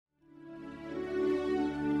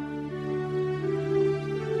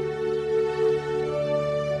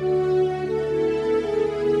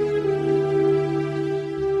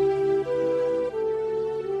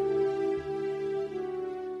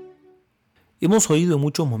Hemos oído en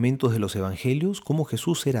muchos momentos de los evangelios cómo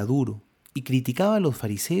Jesús era duro y criticaba a los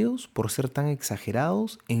fariseos por ser tan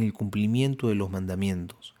exagerados en el cumplimiento de los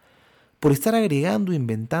mandamientos, por estar agregando e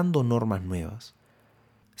inventando normas nuevas.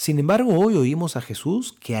 Sin embargo, hoy oímos a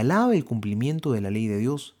Jesús que alaba el cumplimiento de la ley de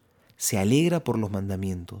Dios, se alegra por los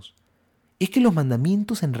mandamientos. Es que los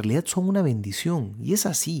mandamientos en realidad son una bendición, y es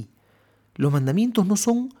así. Los mandamientos no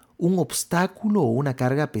son un obstáculo o una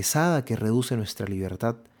carga pesada que reduce nuestra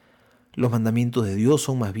libertad. Los mandamientos de Dios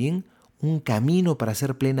son más bien un camino para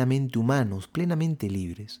ser plenamente humanos, plenamente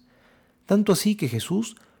libres. Tanto así que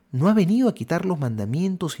Jesús no ha venido a quitar los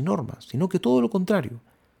mandamientos y normas, sino que todo lo contrario.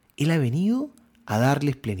 Él ha venido a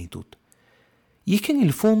darles plenitud. Y es que en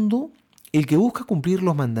el fondo, el que busca cumplir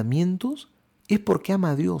los mandamientos es porque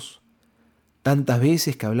ama a Dios. Tantas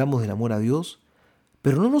veces que hablamos del amor a Dios,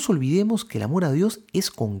 pero no nos olvidemos que el amor a Dios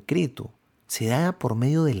es concreto, se da por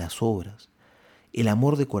medio de las obras. El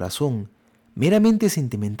amor de corazón, meramente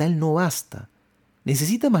sentimental, no basta.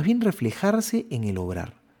 Necesita más bien reflejarse en el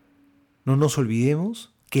obrar. No nos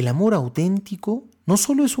olvidemos que el amor auténtico no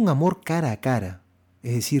solo es un amor cara a cara,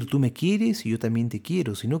 es decir, tú me quieres y yo también te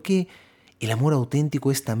quiero, sino que el amor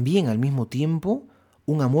auténtico es también al mismo tiempo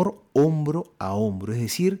un amor hombro a hombro, es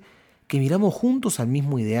decir, que miramos juntos al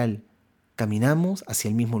mismo ideal, caminamos hacia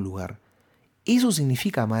el mismo lugar. Eso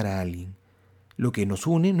significa amar a alguien. Lo que nos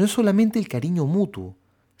une no es solamente el cariño mutuo,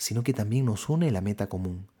 sino que también nos une la meta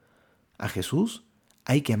común. A Jesús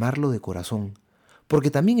hay que amarlo de corazón, porque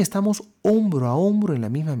también estamos hombro a hombro en la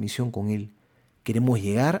misma misión con Él. Queremos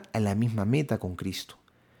llegar a la misma meta con Cristo.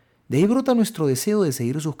 De ahí brota nuestro deseo de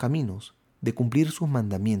seguir sus caminos, de cumplir sus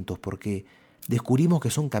mandamientos, porque descubrimos que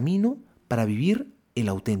son camino para vivir el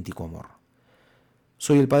auténtico amor.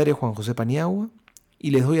 Soy el Padre Juan José Paniagua y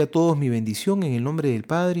les doy a todos mi bendición en el nombre del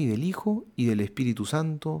Padre y del Hijo y del Espíritu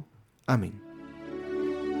Santo. Amén.